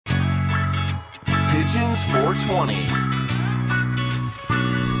Pigeons 420.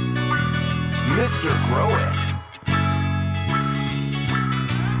 Mr. Grow It.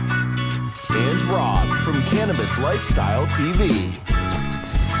 And Rob from Cannabis Lifestyle TV.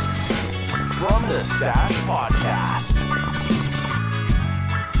 From the Stash Podcast.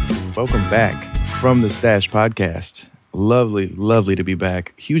 Welcome back from the Stash Podcast. Lovely to be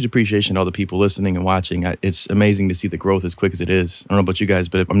back. Huge appreciation to all the people listening and watching. It's amazing to see the growth as quick as it is. I don't know about you guys,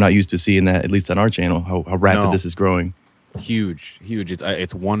 but I'm not used to seeing that, at least on our channel, how rapid this is growing. Huge.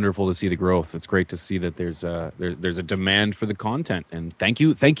 It's wonderful to see the growth. It's great to see that there's a demand for the content. And thank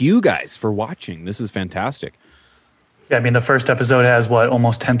you guys for watching. This is fantastic. Yeah, I mean, the first episode has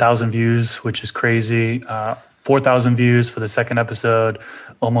almost 10,000 views, which is crazy. 4,000 views for the second episode,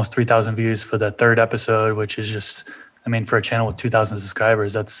 almost 3,000 views for the third episode, which is just, I mean, for a channel with 2,000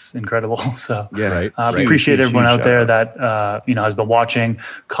 subscribers, that's incredible. So yeah, right. Appreciate everyone out there that, has been watching.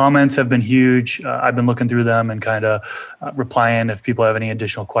 Comments have been huge. I've been looking through them and kind of replying if people have any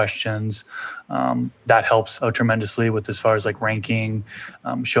additional questions. That helps out tremendously with as far as like ranking,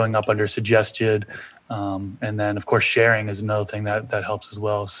 showing up under suggested. And then, of course, sharing is another thing that helps as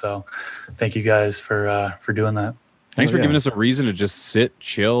well. So thank you guys for doing that. Thanks for giving us a reason to just sit,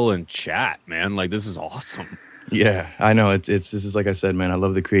 chill, and chat, man. Like, this is awesome. Yeah, I know. This is like I said, man, I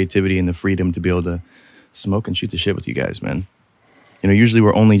love the creativity and the freedom to be able to smoke and shoot the shit with you guys, man. You know, usually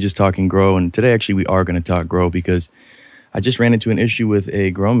we're only just talking grow, and today actually we are going to talk grow because I just ran into an issue with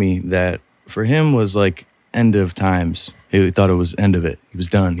a growmie that for him was like end of times. He thought it was end of it. He was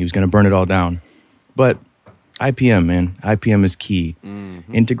done. He was going to burn it all down. But IPM, man, IPM is key.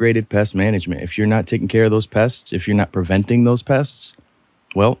 Mm-hmm. Integrated pest management. If you're not taking care of those pests, if you're not preventing those pests,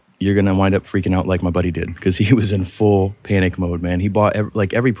 well, you're going to wind up freaking out like my buddy did because he was in full panic mode, man. He bought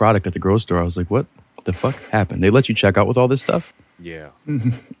every product at the grocery store. I was like, what the fuck happened? They let you check out with all this stuff? Yeah.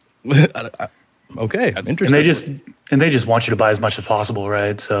 Okay, that's interesting. And they just want you to buy as much as possible,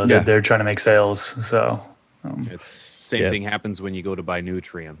 right? So they're trying to make sales. So it's same thing happens when you go to buy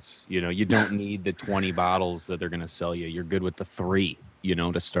nutrients. You know, you don't need the 20 bottles that they're going to sell you. You're good with the 3,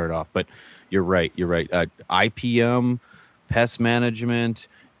 to start off. But you're right. IPM, pest management,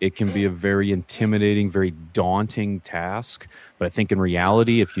 it can be a very intimidating, very daunting task. But I think in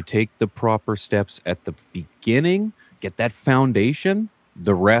reality, if you take the proper steps at the beginning, get that foundation,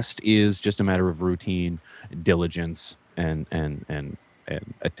 the rest is just a matter of routine, diligence, and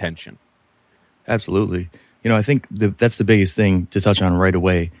attention. Absolutely. I think that's the biggest thing to touch on right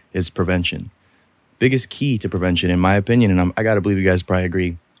away is prevention. Biggest key to prevention, in my opinion, and I got to believe you guys probably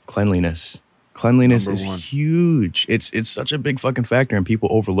agree, cleanliness. Cleanliness is huge. It's such a big fucking factor, and people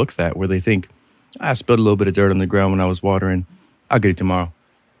overlook that where they think, I spilled a little bit of dirt on the ground when I was watering. I'll get it tomorrow.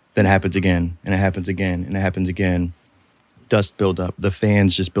 Then it happens again, and it happens again, and it happens again. Dust build up. The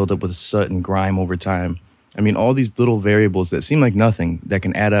fans just build up with soot and grime over time. I mean, all these little variables that seem like nothing that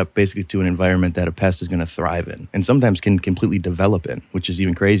can add up basically to an environment that a pest is going to thrive in and sometimes can completely develop in, which is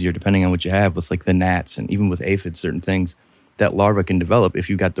even crazier depending on what you have with like the gnats and even with aphids, certain things that larva can develop if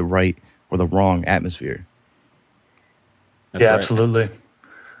you got the right or the wrong atmosphere. That's right. Absolutely.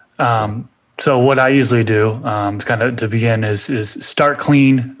 So what I usually do, kind of to begin, is start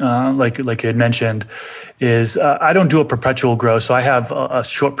clean. Like you had mentioned, is I don't do a perpetual grow, so I have a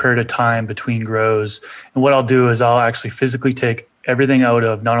short period of time between grows. And what I'll do is I'll actually physically take everything out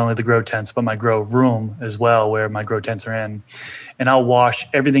of not only the grow tents but my grow room as well, where my grow tents are in, and I'll wash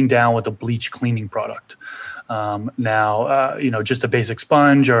everything down with a bleach cleaning product. Just a basic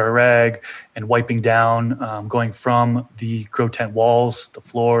sponge or a rag and wiping down, going from the grow tent walls, the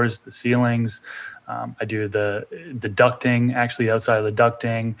floors, the ceilings. I do the ducting, actually outside of the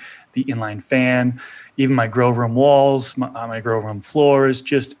ducting, the inline fan, even my grow room walls, my grow room floors,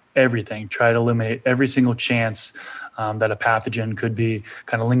 just everything. Try to eliminate every single chance that a pathogen could be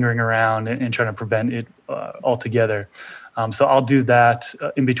kind of lingering around and trying to prevent it altogether. So I'll do that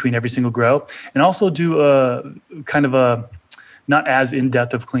in between every single grow, and also do a kind of a not as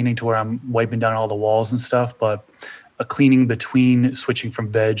in-depth of cleaning to where I'm wiping down all the walls and stuff, but a cleaning between switching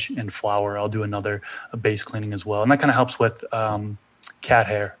from veg and flower. I'll do a base cleaning as well, and that kind of helps with cat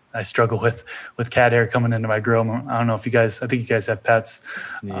hair. I struggle with cat hair coming into my grow. I don't know if I think you guys have pets.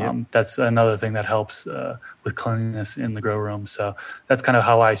 Yep. That's another thing that helps with cleanliness in the grow room. So that's kind of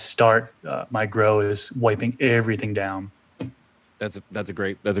how I start my grow, is wiping everything down. That's a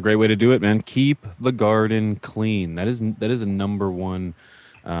great way to do it, man. Keep the garden clean. That is a number one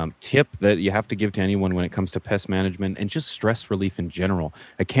tip that you have to give to anyone when it comes to pest management and just stress relief in general.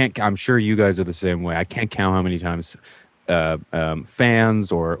 I'm sure you guys are the same way. I can't count how many times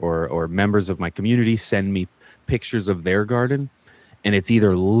fans or members of my community send me pictures of their garden, and it's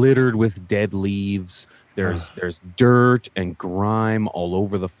either littered with dead leaves. There's dirt and grime all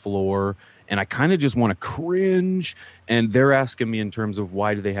over the floor. And I kind of just want to cringe. And they're asking me in terms of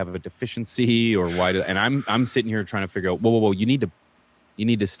why do they have a deficiency or why do, and I'm sitting here trying to figure out, whoa, you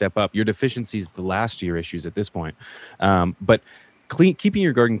need to step up. Your deficiency is the last year issues at this point. But keeping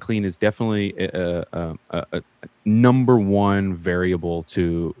your garden clean is definitely a number one variable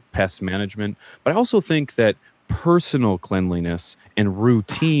to pest management. But I also think that personal cleanliness and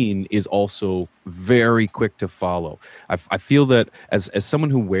routine is also very quick to follow. I feel that as someone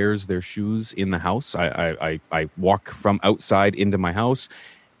who wears their shoes in the house, I walk from outside into my house.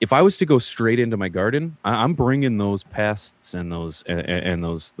 If I was to go straight into my garden, I'm bringing those pests and those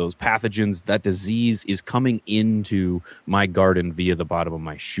pathogens. That disease is coming into my garden via the bottom of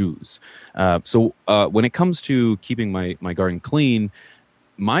my shoes. So when it comes to keeping my garden clean,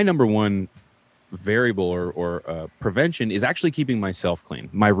 my number one variable or prevention is actually keeping myself clean.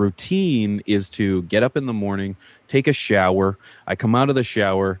 My routine is to get up in the morning, take a shower. I come out of the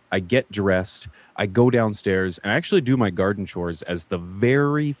shower, I get dressed, I go downstairs, and I actually do my garden chores as the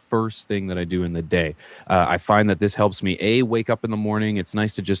very first thing that I do in the day. I find that this helps me, wake up in the morning. It's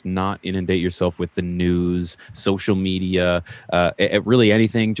nice to just not inundate yourself with the news, social media, really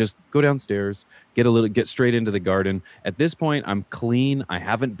anything. Just go downstairs, get straight into the garden. At this point, I'm clean. I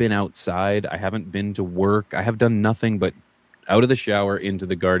haven't been outside. I haven't been to work. I have done nothing but out of the shower into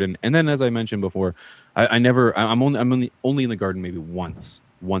the garden. And then, as I mentioned before, I'm only in the garden maybe once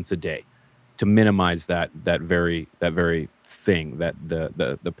a day, to minimize that very thing, that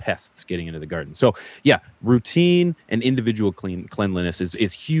the pests getting into the garden. So yeah, routine and individual cleanliness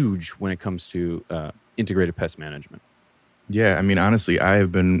is huge when it comes to integrated pest management. Yeah, I mean, honestly, I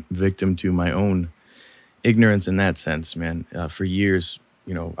have been victim to my own ignorance in that sense, man. For years,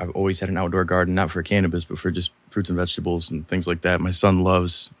 I've always had an outdoor garden, not for cannabis, but for just fruits and vegetables and things like that. My son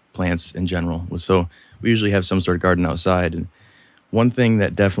loves plants in general, so we usually have some sort of garden outside. And one thing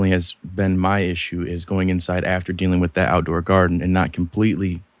that definitely has been my issue is going inside after dealing with that outdoor garden and not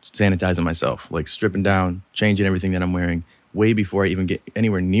completely sanitizing myself, like stripping down, changing everything that I'm wearing way before I even get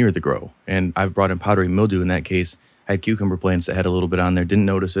anywhere near the grow. And I've brought in powdery mildew in that case. I had cucumber plants that had a little bit on there, didn't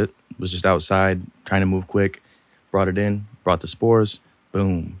notice it, was just outside trying to move quick, brought it in, brought the spores,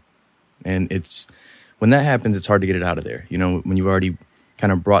 boom. And when that happens, it's hard to get it out of there. When you've already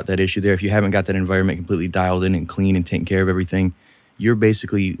kind of brought that issue there, if you haven't got that environment completely dialed in and clean and taking care of everything, you're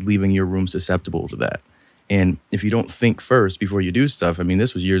basically leaving your room susceptible to that. And if you don't think first before you do stuff, I mean,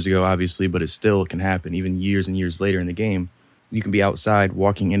 this was years ago, obviously, but it still can happen even years and years later in the game. You can be outside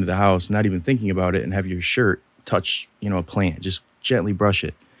walking into the house, not even thinking about it, and have your shirt touch, a plant, just gently brush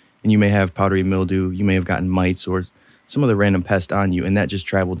it. And you may have powdery mildew, you may have gotten mites or some other random pest on you, and that just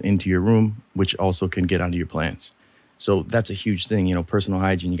traveled into your room, which also can get onto your plants. So that's a huge thing, personal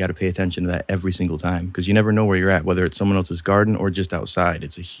hygiene. You got to pay attention to that every single time because you never know where you're at, whether it's someone else's garden or just outside.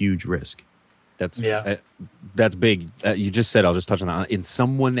 It's a huge risk. That's big. You just said, I'll just touch on that. In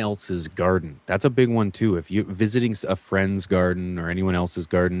someone else's garden, that's a big one too. If you're visiting a friend's garden or anyone else's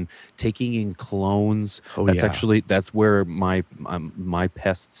garden, taking in clones, that's where my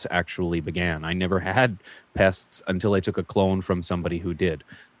pests actually began. I never had pests until I took a clone from somebody who did.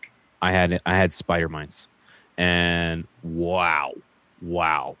 I had spider mites. And wow.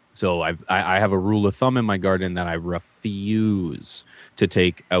 So I have a rule of thumb in my garden that I refuse to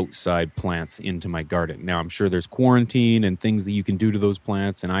take outside plants into my garden. Now, I'm sure there's quarantine and things that you can do to those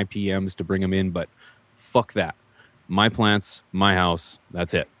plants and IPMs to bring them in, but fuck that. My plants, my house,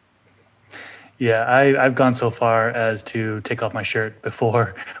 that's it. Yeah, I've gone so far as to take off my shirt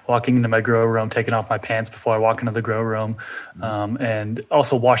before walking into my grow room, taking off my pants before I walk into the grow room, and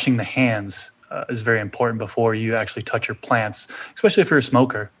also washing the hands is very important before you actually touch your plants, especially if you're a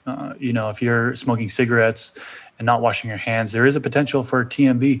smoker. If you're smoking cigarettes and not washing your hands, there is a potential for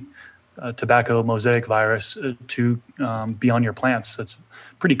TMV, tobacco mosaic virus, to be on your plants. That's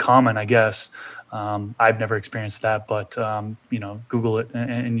pretty common, I guess. I've never experienced that, but Google it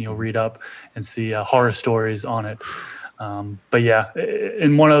and you'll read up and see horror stories on it. But yeah,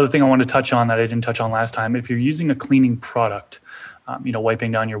 and one other thing I want to touch on that I didn't touch on last time, if you're using a cleaning product,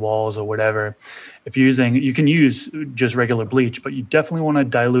 wiping down your walls or whatever, you can use just regular bleach, but you definitely want to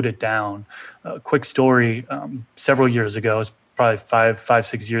dilute it down. Quick story, several years ago, it's probably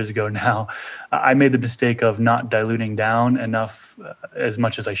 5-6 years ago now, I made the mistake of not diluting down enough, as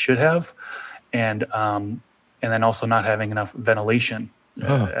much as I should have. And then also not having enough ventilation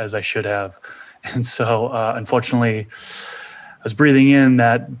as I should have. And so, unfortunately, I was breathing in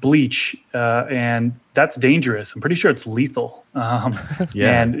that bleach, and that's dangerous. I'm pretty sure it's lethal.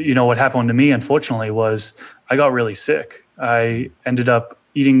 And, what happened to me, unfortunately, was I got really sick. I ended up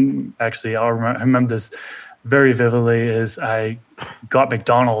eating, actually, I remember this very vividly, is I got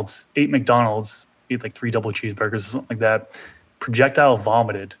McDonald's, ate like 3 double cheeseburgers or something like that, projectile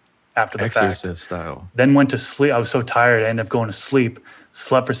vomited after the Exorcist fact. style. Then went to sleep. I was so tired, I ended up going to sleep,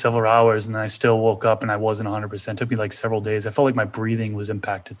 slept for several hours, and then I still woke up and I wasn't 100%. It took me like several days. I felt like my breathing was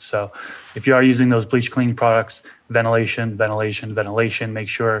impacted. So if you are using those bleach cleaning products, ventilation, make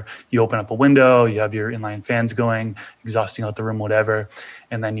sure you open up a window, you have your inline fans going, exhausting out the room, whatever,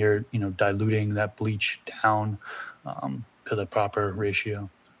 and then you're, diluting that bleach down to the proper ratio.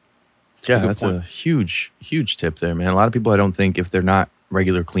 Yeah, that's a huge, huge tip there, man. A lot of people, I don't think, if they're not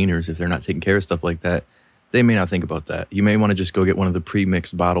regular cleaners, if they're not taking care of stuff like that, they may not think about that. You may want to just go get one of the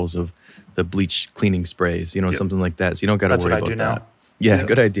pre-mixed bottles of the bleach cleaning sprays, something like that. So you don't got to worry about that. That's what I do now. Yeah,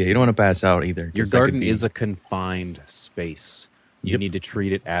 good idea. You don't want to pass out either. Your garden is a confined space. You need to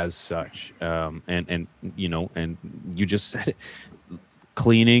treat it as such. And you just said it.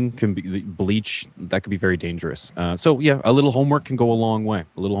 Cleaning can be bleach. That could be very dangerous. So a little homework can go a long way.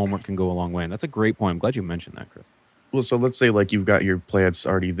 And that's a great point. I'm glad you mentioned that, Chris. Well, so let's say like you've got your plants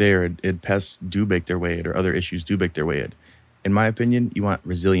already there and pests do bake their way in or other issues do bake their way in. In my opinion, you want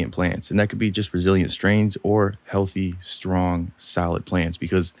resilient plants. And that could be just resilient strains or healthy, strong, solid plants,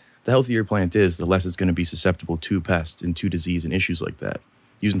 because the healthier your plant is, the less it's going to be susceptible to pests and to disease and issues like that.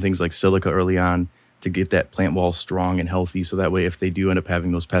 Using things like silica early on to get that plant wall strong and healthy, so that way if they do end up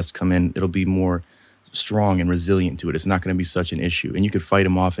having those pests come in, it'll be more strong and resilient to it. It's not going to be such an issue. And you could fight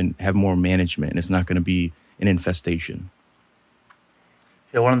them off and have more management, and it's not going to be an infestation.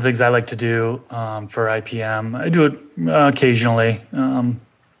 Yeah, one of the things I like to do for IPM, I do it occasionally,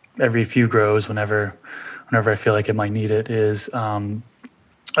 every few grows, whenever I feel like it might need it, is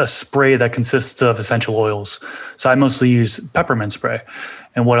a spray that consists of essential oils. So I mostly use peppermint spray.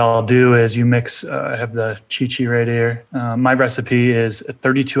 And what I'll do is you mix, I have the Chi right here. My recipe is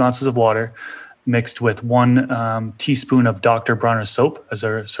 32 ounces of water mixed with 1 teaspoon of Dr. Bronner's soap as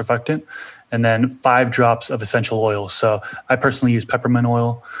a surfactant, and then 5 drops of essential oil. So I personally use peppermint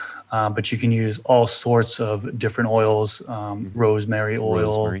oil, but you can use all sorts of different oils, rosemary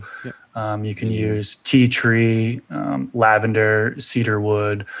oil. Yep. You can use tea tree, lavender,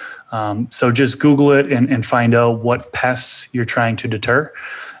 cedarwood. So just Google it and find out what pests you're trying to deter.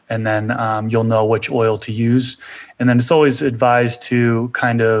 And then you'll know which oil to use. And then it's always advised to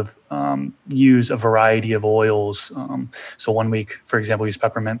kind of use a variety of oils. So one week, for example, use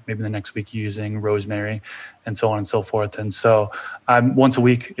peppermint. Maybe the next week using rosemary, and so on and so forth. And so once a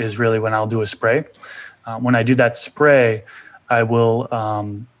week is really when I'll do a spray. When I do that spray, I will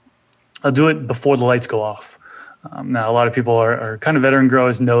I'll do it before the lights go off. Now, a lot of people are kind of veteran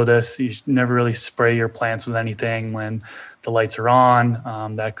growers, know this. You should never really spray your plants with anything when the lights are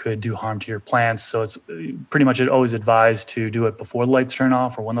on. That could do harm to your plants. So it's pretty much always advised to do it before the lights turn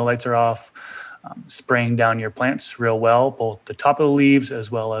off or when the lights are off. Spraying down your plants real well, both the top of the leaves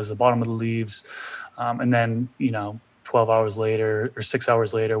as well as the bottom of the leaves. And then, 12 hours later or 6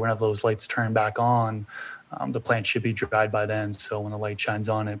 hours later, whenever those lights turn back on, the plant should be dried by then. So when the light shines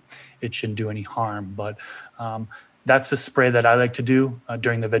on it, it shouldn't do any harm. But that's the spray that I like to do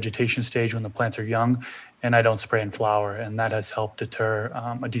during the vegetation stage when the plants are young, and I don't spray in flower. And that has helped deter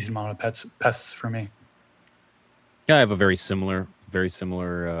a decent amount of pests for me. Yeah, I have a very similar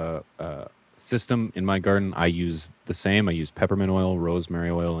system in my garden. I use the same. I use peppermint oil, rosemary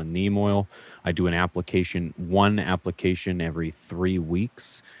oil, and neem oil. I do one application every 3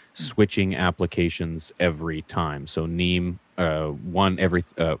 weeks, switching applications every time. So neem once every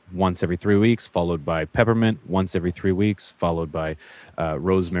 3 weeks, followed by peppermint once every 3 weeks, followed by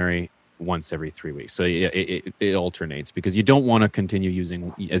rosemary once every 3 weeks. So it alternates because you don't want to continue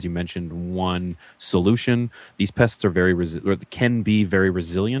using, as you mentioned, one solution. These pests are can be very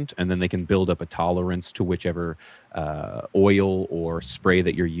resilient, and then they can build up a tolerance to whichever oil or spray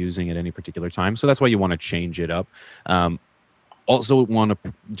that you're using at any particular time. So that's why you want to change it up. Also want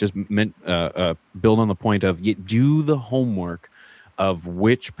to just build on the point of do the homework of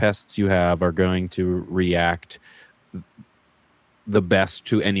which pests you have are going to react the best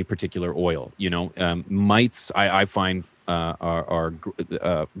to any particular oil. Mites I find are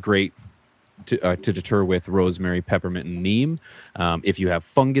great to deter with rosemary, peppermint, and neem. If you have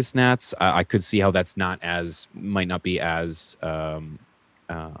fungus gnats, I could see how that's might not be as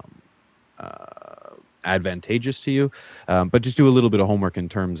advantageous to you, but just do a little bit of homework in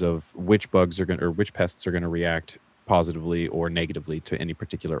terms of which which pests are going to react positively or negatively to any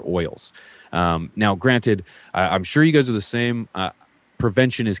particular oils. Now, granted, I'm sure you guys are the same.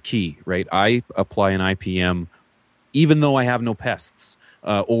 Prevention is key, right? I apply an IPM even though I have no pests,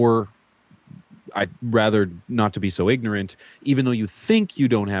 or I'd rather not to be so ignorant. Even though you think you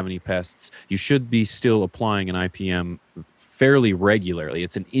don't have any pests, you should be still applying an IPM fairly regularly.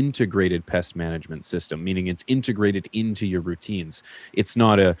 It's an integrated pest management system, meaning it's integrated into your routines. It's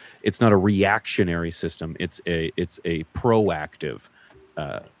not a reactionary system. It's a proactive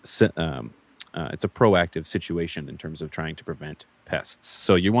it's a proactive situation in terms of trying to prevent pests.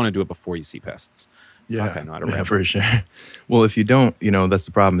 So you want to do it before you see pests. Yeah, for sure. Well, if you don't, that's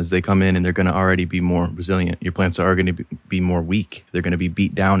the problem, is they come in and they're going to already be more resilient. Your plants are going to be more weak. They're going to be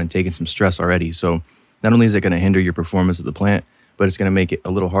beat down and taking some stress already. So not only is it going to hinder your performance of the plant, but it's going to make it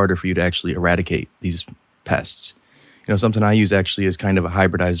a little harder for you to actually eradicate these pests. Something I use actually is kind of a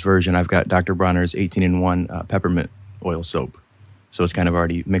hybridized version. I've got Dr. Bronner's 18-in-1 peppermint oil soap. So it's kind of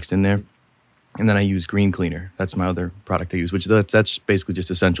already mixed in there. And then I use Green Cleaner. That's my other product I use, which that's basically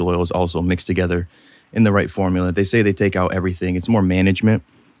just essential oils also mixed together in the right formula. They say they take out everything. It's more management,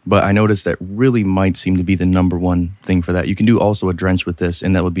 but I noticed that really might seem to be the number one thing for that. You can do also a drench with this,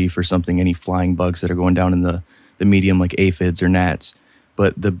 and that would be for any flying bugs that are going down in the medium, like aphids or gnats.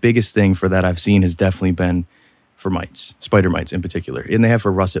 But the biggest thing for that I've seen has definitely been for mites, spider mites in particular. And they have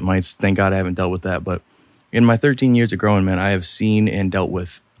for russet mites. Thank God I haven't dealt with that. But in my 13 years of growing, man, I have seen and dealt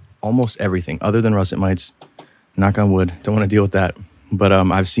with almost everything other than russet mites. Knock on wood. Don't want to deal with that. But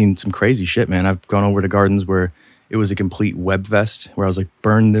I've seen some crazy shit, man. I've gone over to gardens where it was a complete web vest, where I was like,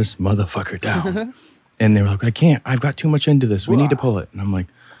 burn this motherfucker down. And they were like, I can't. I've got too much into this. We need to pull it. And I'm like,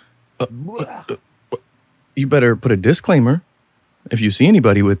 you better put a disclaimer. If you see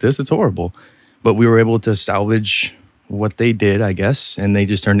anybody with this, it's horrible. But we were able to salvage what they did, I guess, and they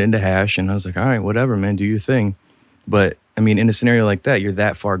just turned it into hash. And I was like, all right, whatever, man, do your thing. But, I mean, in a scenario like that, you're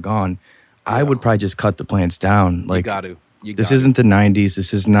that far gone. I would probably just cut the plants down. Like, this isn't the 90s.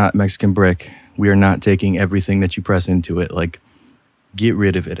 This is not Mexican brick. We are not taking everything that you press into it. Like, get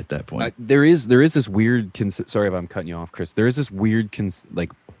rid of it at that point. There is this weird, sorry if I'm cutting you off, Chris. There is this weird,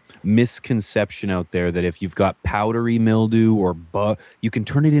 misconception out there that if you've got powdery mildew or you can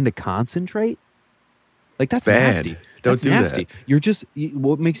turn it into concentrate. Like, that's bad. Nasty. Don't do nasty. that. You're just,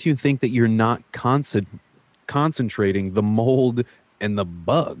 what makes you think that you're not concentrating the mold and the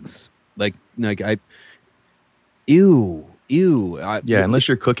bugs? Ew. Unless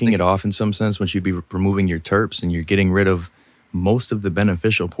you're cooking it off in some sense, once you'd be removing your terps and you're getting rid of most of the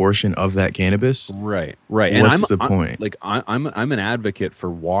beneficial portion of that cannabis. Right. What's the point? I'm an advocate for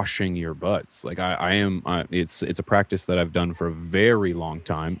washing your buds. Like I am. It's a practice that I've done for a very long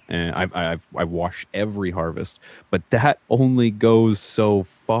time, and I wash every harvest. But that only goes so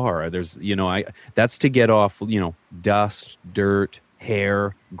far. There's that's to get off dust, dirt,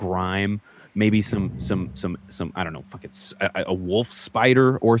 hair, grime. Maybe some I don't know, a wolf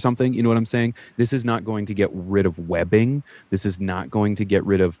spider or something. You know what I'm saying? This is not going to get rid of webbing. This is not going to get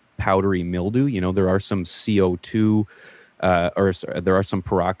rid of powdery mildew. There are some CO2 there are some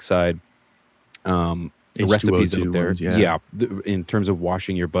peroxide recipes out there. Yeah, in terms of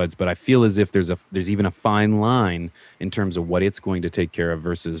washing your buds. But I feel as if there's even a fine line in terms of what it's going to take care of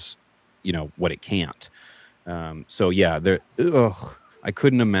versus what it can't. I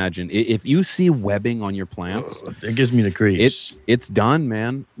couldn't imagine if you see webbing on your plants. It gives me the creeps. It's done,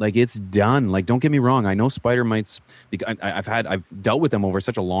 man. Like, it's done. Like, don't get me wrong. I know spider mites. I've dealt with them over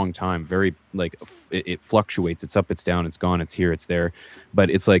such a long time. Very it fluctuates. It's up, it's down, it's gone, it's here, it's there. But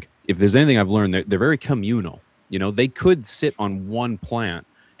it's like, if there's anything I've learned, they're very communal. They could sit on one plant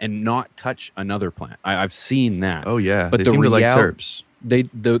and not touch another plant. I've seen that. Oh yeah, but they seem to like terps.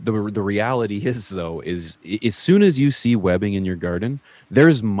 The reality is, though, is as soon as you see webbing in your garden,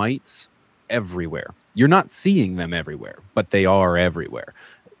 there's mites everywhere. You're not seeing them everywhere, but they are everywhere.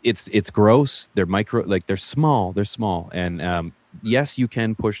 It's gross. They're micro, they're small. And yes, you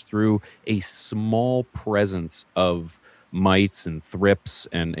can push through a small presence of mites and thrips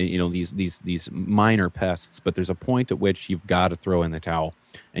and these minor pests, but there's a point at which you've got to throw in the towel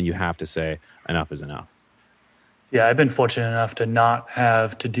and you have to say enough is enough. Yeah, I've been fortunate enough to not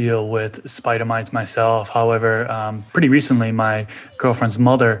have to deal with spider mites myself. However, pretty recently, my girlfriend's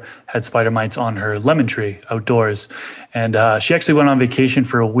mother had spider mites on her lemon tree outdoors. And she actually went on vacation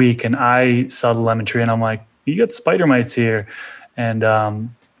for a week, and I saw the lemon tree, and I'm like, you got spider mites here. And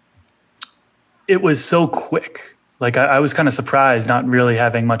it was so quick. Like, I was kind of surprised, not really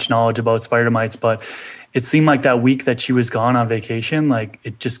having much knowledge about spider mites, but it seemed like that week that she was gone on vacation,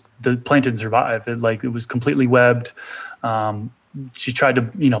 the plant didn't survive. It was completely webbed. She tried to,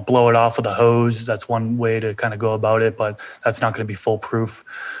 blow it off with a hose. That's one way to kind of go about it, but that's not going to be foolproof.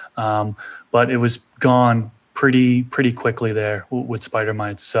 But it was gone pretty quickly there with spider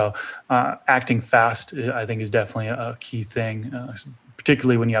mites. So acting fast, I think, is definitely a key thing.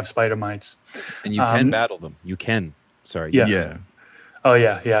 particularly when you have spider mites. And you can battle them. You can. Sorry. Yeah. Yeah. Oh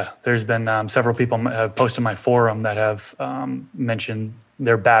yeah. There's been several people have posted my forum that have mentioned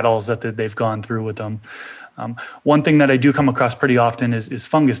their battles that they've gone through with them. One thing that I do come across pretty often is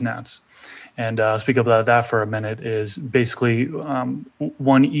fungus gnats. And I'll speak about that for a minute. Is basically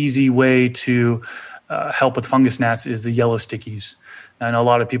one easy way to help with fungus gnats is the yellow stickies. I know a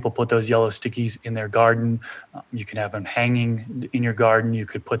lot of people put those yellow stickies in their garden. You can have them hanging in your garden. You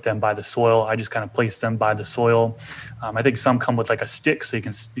could put them by the soil. I just kind of place them by the soil. I think some come with like a stick, so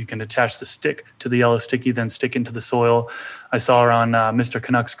you can attach the stick to the yellow sticky, then stick into the soil. I saw on Mr.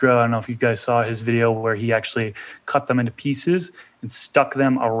 Canucks Grow. I don't know if you guys saw his video where he actually cut them into pieces and stuck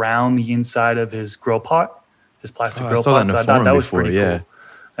them around the inside of his grow pot, his plastic grow pot. So I thought that was pretty cool.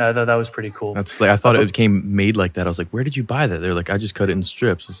 I thought that was pretty cool. That's like, I thought it came made like that. I was like, where did you buy that? They're like, I just cut it in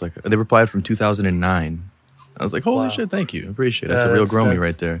strips. It's like, they replied from 2009. I was like, holy shit, thank you. Appreciate it. That's a real grow me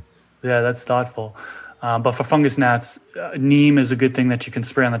right there. Yeah, that's thoughtful. But for fungus gnats, neem is a good thing that you can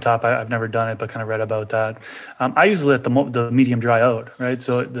spray on the top. I've never done it, but kind of read about that. I usually let the medium dry out, right?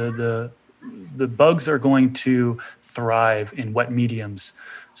 So the bugs are going to thrive in wet mediums.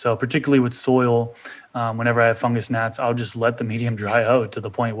 So particularly with soil, whenever I have fungus gnats, I'll just let the medium dry out to the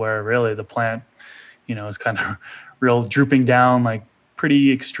point where really the plant, is kind of real drooping down, like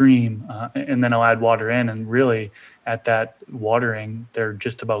pretty extreme. And then I'll add water in, and really at that watering, they're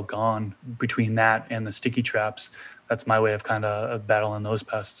just about gone between that and the sticky traps. That's my way of kind of battling those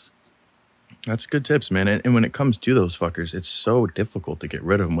pests. That's good tips, man. And when it comes to those fuckers, it's so difficult to get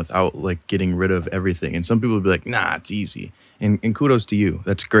rid of them without like getting rid of everything. And some people would be like, nah, it's easy. And kudos to you.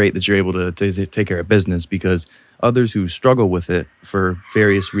 That's great that you're able to take care of business, because others who struggle with it for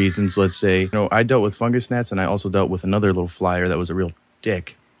various reasons, let's say, I dealt with fungus gnats, and I also dealt with another little flyer that was a real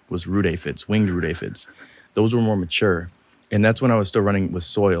dick, was root aphids, winged root aphids. Those were more mature. And that's when I was still running with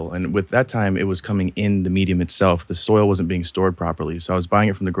soil. And with that time, it was coming in the medium itself. The soil wasn't being stored properly. So I was buying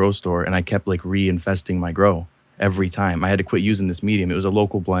it from the grow store, and I kept like reinfesting my grow every time. I had to quit using this medium. It was a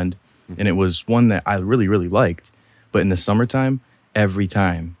local blend, and it was one that I really, really liked. But in the summertime, every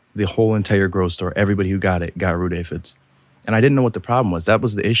time, the whole entire grow store, everybody who got it got root aphids. And I didn't know what the problem was. That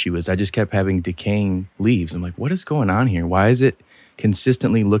was the issue, is I just kept having decaying leaves. I'm like, what is going on here? Why is it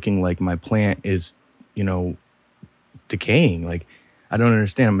consistently looking like my plant is, decaying? Like, I don't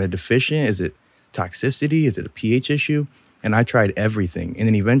understand. Am I deficient? Is it toxicity? Is it a pH issue? And I tried everything. And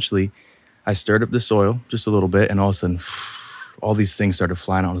then eventually I stirred up the soil just a little bit, and all of a sudden all these things started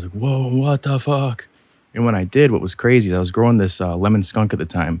flying out. I was like, whoa, what the fuck? And when I did, what was crazy is I was growing this lemon skunk at the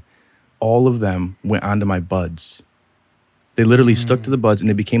time. All of them went onto my buds. They literally stuck to the buds, and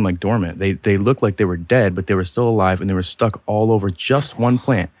they became like dormant. They looked like they were dead, but they were still alive, and they were stuck all over just one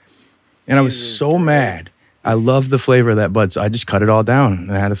plant. And I was so mad. I loved the flavor of that bud, so I just cut it all down,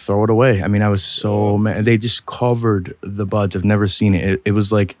 and I had to throw it away. I mean, I was so mad. They just covered the buds. I've never seen it. It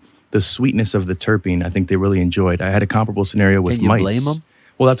was like the sweetness of the terpene. I think they really enjoyed. I had a comparable scenario with mites. Can you blame them?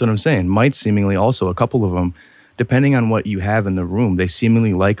 Well, that's what I'm saying. Mites seemingly also, a couple of them, depending on what you have in the room, they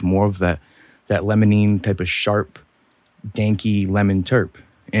seemingly like more of that lemonine type of sharp, danky lemon terp.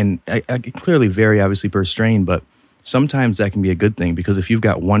 And I clearly vary, obviously, per strain, but sometimes that can be a good thing, because if you've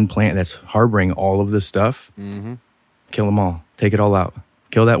got one plant that's harboring all of this stuff, kill them all. Take it all out.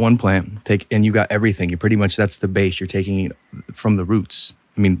 Kill that one plant. And you got everything. You pretty much, that's the base. You're taking it from the roots.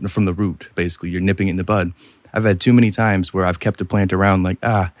 I mean, from the root, basically. You're nipping it in the bud. I've had too many times where I've kept a plant around like,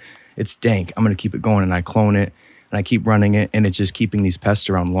 it's dank. I'm going to keep it going, and I clone it, and I keep running it, and it's just keeping these pests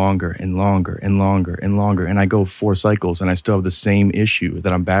around longer and longer and longer and longer. And I go 4 cycles, and I still have the same issue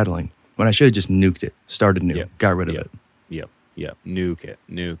that I'm battling, when I should have just nuked it, started new, got rid of it. Yep. Nuke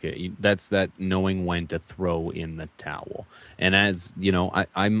it. That's that knowing when to throw in the towel. And as you know,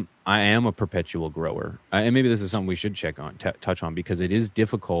 I am a perpetual grower, and maybe this is something we should touch on, because it is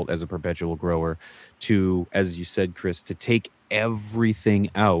difficult as a perpetual grower to, as you said, Chris, to take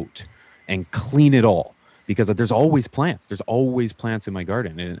everything out and clean it all. Because there's always plants. There's always plants in my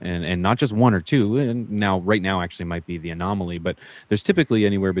garden, and not just 1 or 2. And right now actually might be the anomaly, but there's typically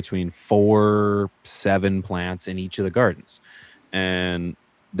anywhere between 4, 7 plants in each of the gardens. And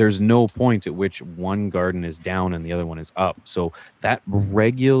there's no point at which one garden is down and the other one is up. So that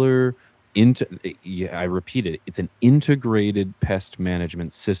regular, I repeat it, it's an integrated pest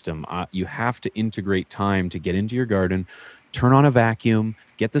management system. You have to integrate time to get into your garden, turn on a vacuum,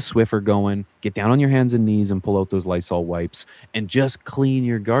 get the Swiffer going, get down on your hands and knees and pull out those Lysol wipes, and just clean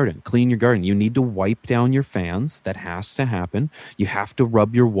your garden. You need to wipe down your fans. That has to happen. You have to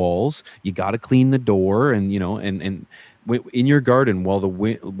rub your walls. You got to clean the door, and in your garden, while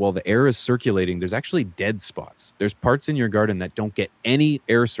the air is circulating, there's actually dead spots. There's parts in your garden that don't get any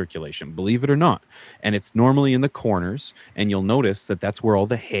air circulation, believe it or not. And it's normally in the corners, and you'll notice that that's where all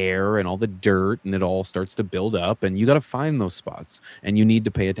the hair and all the dirt and it all starts to build up, and you got to find those spots, and you need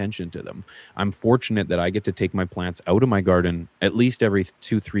to pay attention to them. I'm fortunate that I get to take my plants out of my garden at least every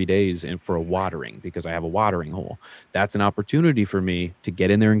 2-3 days and for a watering, because I have a watering hole. That's an opportunity for me to get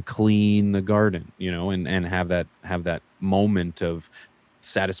in there and clean the garden, and have that moment of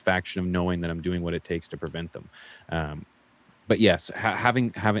satisfaction of knowing that I'm doing what it takes to prevent them. But yes,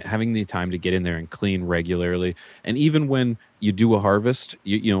 having the time to get in there and clean regularly, and even when you do a harvest,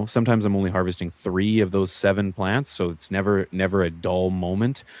 sometimes I'm only harvesting 3 of those 7 plants, so it's never a dull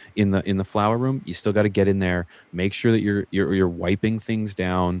moment in the flower room. You still got to get in there, make sure that you're wiping things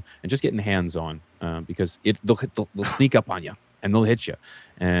down and just getting hands on, because they'll sneak up on you and they'll hit you.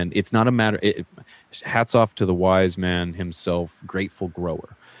 And it's not a matter. Hats off to the wise man himself, Grateful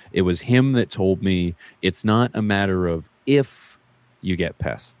Grower. It was him that told me it's not a matter of if you get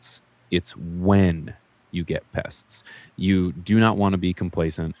pests, it's when you get pests. You do not want to be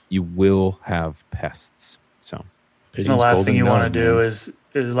complacent. You will have pests. So the last thing you want to do is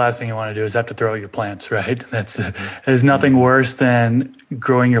have to throw out your plants, right? There's nothing worse than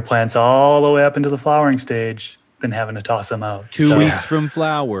growing your plants all the way up into the flowering stage than having to toss them out 2 weeks from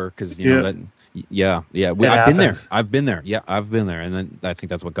flower, because I've been there. Yeah, I've been there. And then I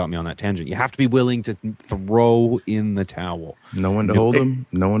think that's what got me on that tangent. You have to be willing to throw in the towel. No one to hold them,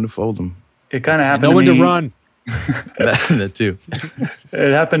 no one to fold them. It kind of happened no to one me. to run. That too.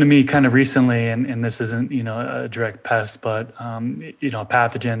 It happened to me kind of recently, and this isn't a direct pest, but a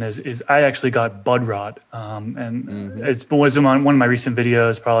pathogen is I actually got bud rot, and it was on one of my recent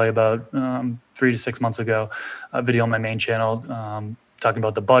videos, probably about 3 to 6 months ago, a video on my main channel talking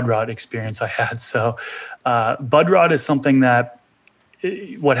about the bud rot experience I had. So bud rot is something that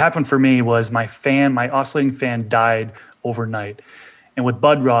what happened for me was my oscillating fan died overnight. And with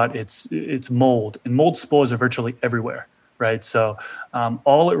bud rot, it's mold, and mold spores are virtually everywhere, right? So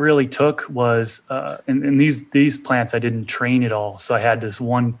all it really took was, and these plants, I didn't train at all. So I had this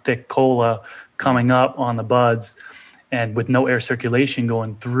one thick cola coming up on the buds, and with no air circulation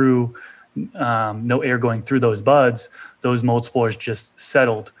going through, no air going through those buds, those mold spores just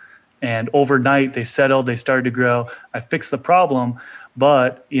settled. And overnight they settled, they started to grow. I fixed the problem,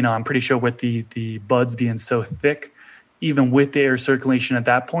 but I'm pretty sure with the buds being so thick, even with the air circulation at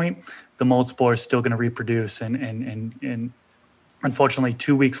that point, the mold spore is still going to reproduce. And unfortunately,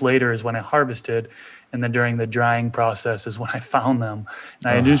 2 weeks later is when I harvested. And then during the drying process is when I found them.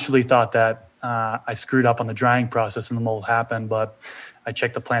 And I initially thought that I screwed up on the drying process and the mold happened. But I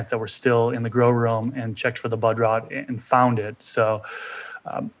checked the plants that were still in the grow room and checked for the bud rot and found it. So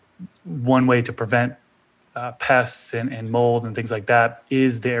one way to prevent pests and mold and things like that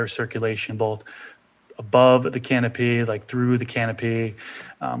is the air circulation, both above the canopy, like through the canopy,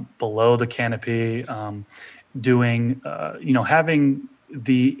 below the canopy, having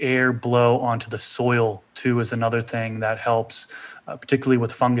the air blow onto the soil too is another thing that helps, particularly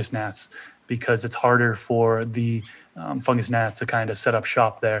with fungus gnats, because it's harder for the fungus gnats to kind of set up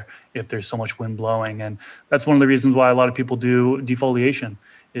shop there if there's so much wind blowing. And that's one of the reasons why a lot of people do defoliation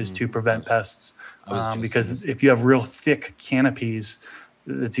is to prevent pests, because if you have real thick canopies,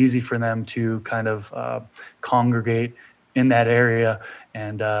 it's easy for them to kind of congregate in that area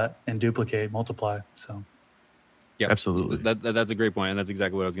and duplicate, multiply. So, yeah, absolutely. That's a great point, and that's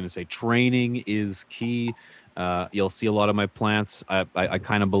exactly what I was going to say. Training is key. You'll see a lot of my plants. I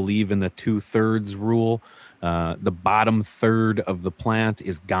kind of believe in the 2/3 rule. The bottom third of the plant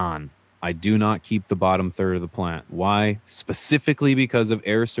is gone. I do not keep the bottom third of the plant. Why? Specifically because of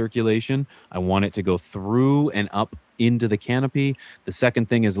air circulation. I want it to go through and up into the canopy. The second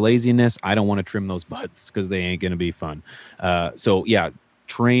thing is laziness. I don't want to trim those buds because they ain't going to be fun. So yeah,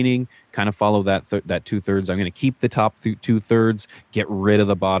 training, kind of follow that 2/3. I'm going to keep the top 2/3, get rid of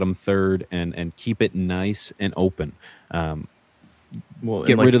the bottom third, and keep it nice and open.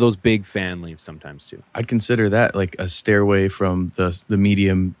 Get rid of those big fan leaves sometimes too. I'd consider that like a stairway from the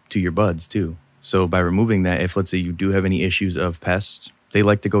medium to your buds too. So by removing that, if let's say you do have any issues of pests, they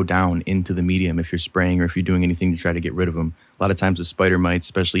like to go down into the medium if you're spraying or if you're doing anything to try to get rid of them. A lot of times with spider mites,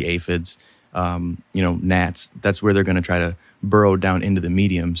 especially aphids, gnats, that's where they're going to try to burrow down into the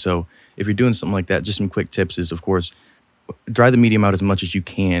medium. So if you're doing something like that, just some quick tips is, of course, dry the medium out as much as you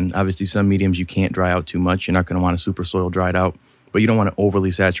can. Obviously, some mediums you can't dry out too much. You're not going to want a super soil dried out, but you don't want to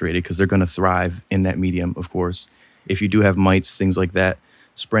overly saturate it because they're going to thrive in that medium, of course. If you do have mites, things like that,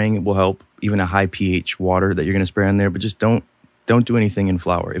 spraying will help. Even a high pH water that you're going to spray on there, but just don't don't do anything in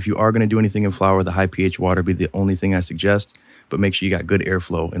flower. If you are going to do anything in flower, the high pH water be the only thing I suggest, but make sure you got good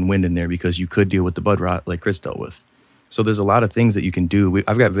airflow and wind in there because you could deal with the bud rot like Chris dealt with. So there's a lot of things that you can do.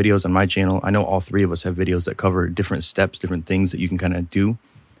 I've got videos on my channel. I know all three of us have videos that cover different steps, different things that you can kind of do.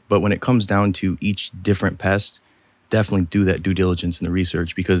 But when it comes down to each different pest, definitely do that due diligence and the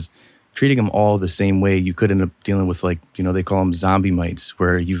research, because treating them all the same way, you could end up dealing with, like, you know, they call them zombie mites,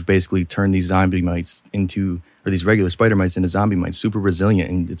 where you've basically turned these zombie mites into, or these regular spider mites into zombie mites, super resilient,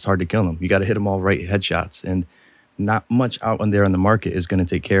 and it's hard to kill them. You got to hit them all right headshots, and not much out on there on the market is going to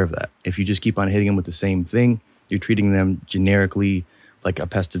take care of that. If you just keep on hitting them with the same thing, you're treating them generically like a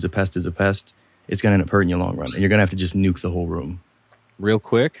pest is a pest is a pest, it's going to end up hurting you long run, and you're going to have to just nuke the whole room. Real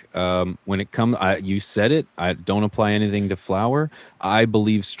quick, when it comes, you said it, I don't apply anything to flower. I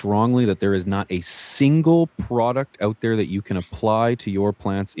believe strongly that there is not a single product out there that you can apply to your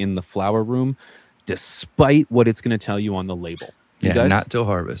plants in the flower room, despite what it's going to tell you on the label. Yeah, guys? Not till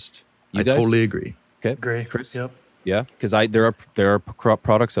harvest. I guys? totally agree. Okay, Agree. Chris? Yep. Yeah, because there are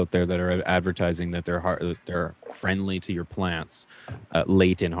products out there that are advertising that they're friendly to your plants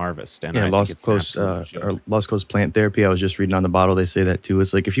late in harvest. And Yeah, I think Lost it's an Coast absolute joke. or Lost Coast Plant Therapy. I was just reading on the bottle. They say that too.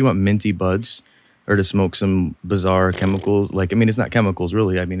 It's like if you want minty buds or to smoke some bizarre chemicals, like, I mean, it's not chemicals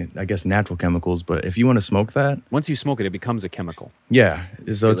really. I mean, I guess natural chemicals. But if you want to smoke that, Once you smoke it, it becomes a chemical. yeah.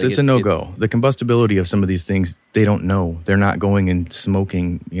 So it's a no-go. The combustibility of some of these things, they don't know. They're not going and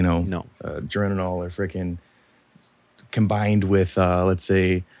smoking, you know, No. Drenanol or freaking combined with, let's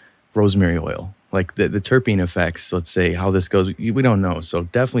say, rosemary oil. Like the terpene effects, let's say, how this goes, we don't know. So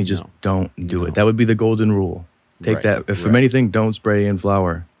definitely just don't do it. That would be the golden rule. Take Right, that. If from anything, don't spray in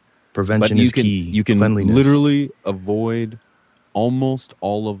flower. Prevention is key. You can Cleanliness. literally avoid almost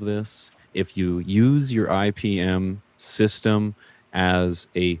all of this if you use your IPM system as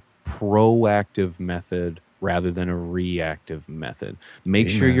a proactive method rather than a reactive method. Make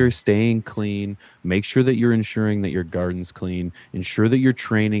sure Amen. you're staying clean. Make sure that you're ensuring that your garden's clean. Ensure that your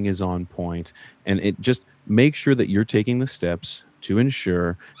training is on point. And it just make sure that you're taking the steps to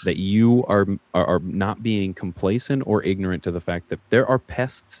ensure that you are not being complacent or ignorant to the fact that there are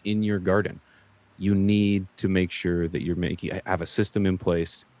pests in your garden. You need to make sure that have a system in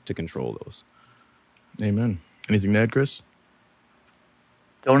place to control those. Amen. Anything to add, Chris?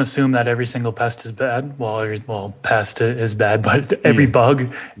 Don't assume that every single pest is bad. Well, pest is bad, but every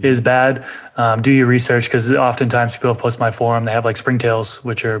bug is bad. Do your research, because oftentimes people have posted my forum. They have like springtails,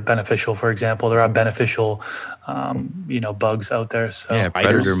 which are beneficial. For example, there are beneficial, bugs out there. So Yeah,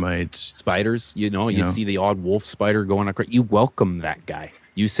 Spiders. predator mites. Spiders, you see the odd wolf spider going across. You welcome that guy.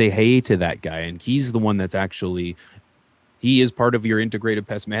 You say hey to that guy, and he's the one that's actually. He is part of your integrated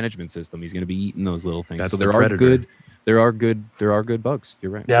pest management system. He's going to be eating those little things. That's so the there predator. are good bugs.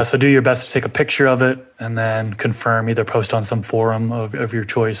 You're right. yeah, so do your best to take a picture of it and then confirm. Either post on some forum of your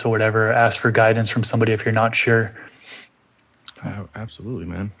choice or whatever. Ask for guidance from somebody if you're not sure. Absolutely,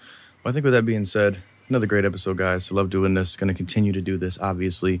 man. Well, I think with that being said, another great episode, guys. I love doing this. Going to continue to do this,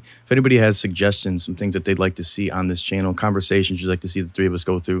 obviously. If anybody has suggestions, some things that they'd like to see on this channel, conversations you'd like to see the three of us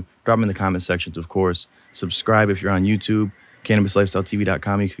go through, drop them in the comment sections, of course. Subscribe if you're on YouTube.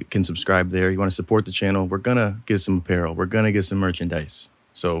 CannabisLifestyleTV.com. You can subscribe there. You want to support the channel, we're going to get some apparel. We're going to get some merchandise.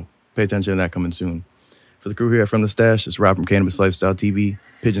 So pay attention to that coming soon. For the crew here from the stash, it's Rob from Cannabis Lifestyle TV,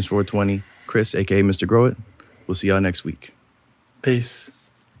 Pigeons 420, Chris, a.k.a. Mr. Grow It. We'll see y'all next week. Peace.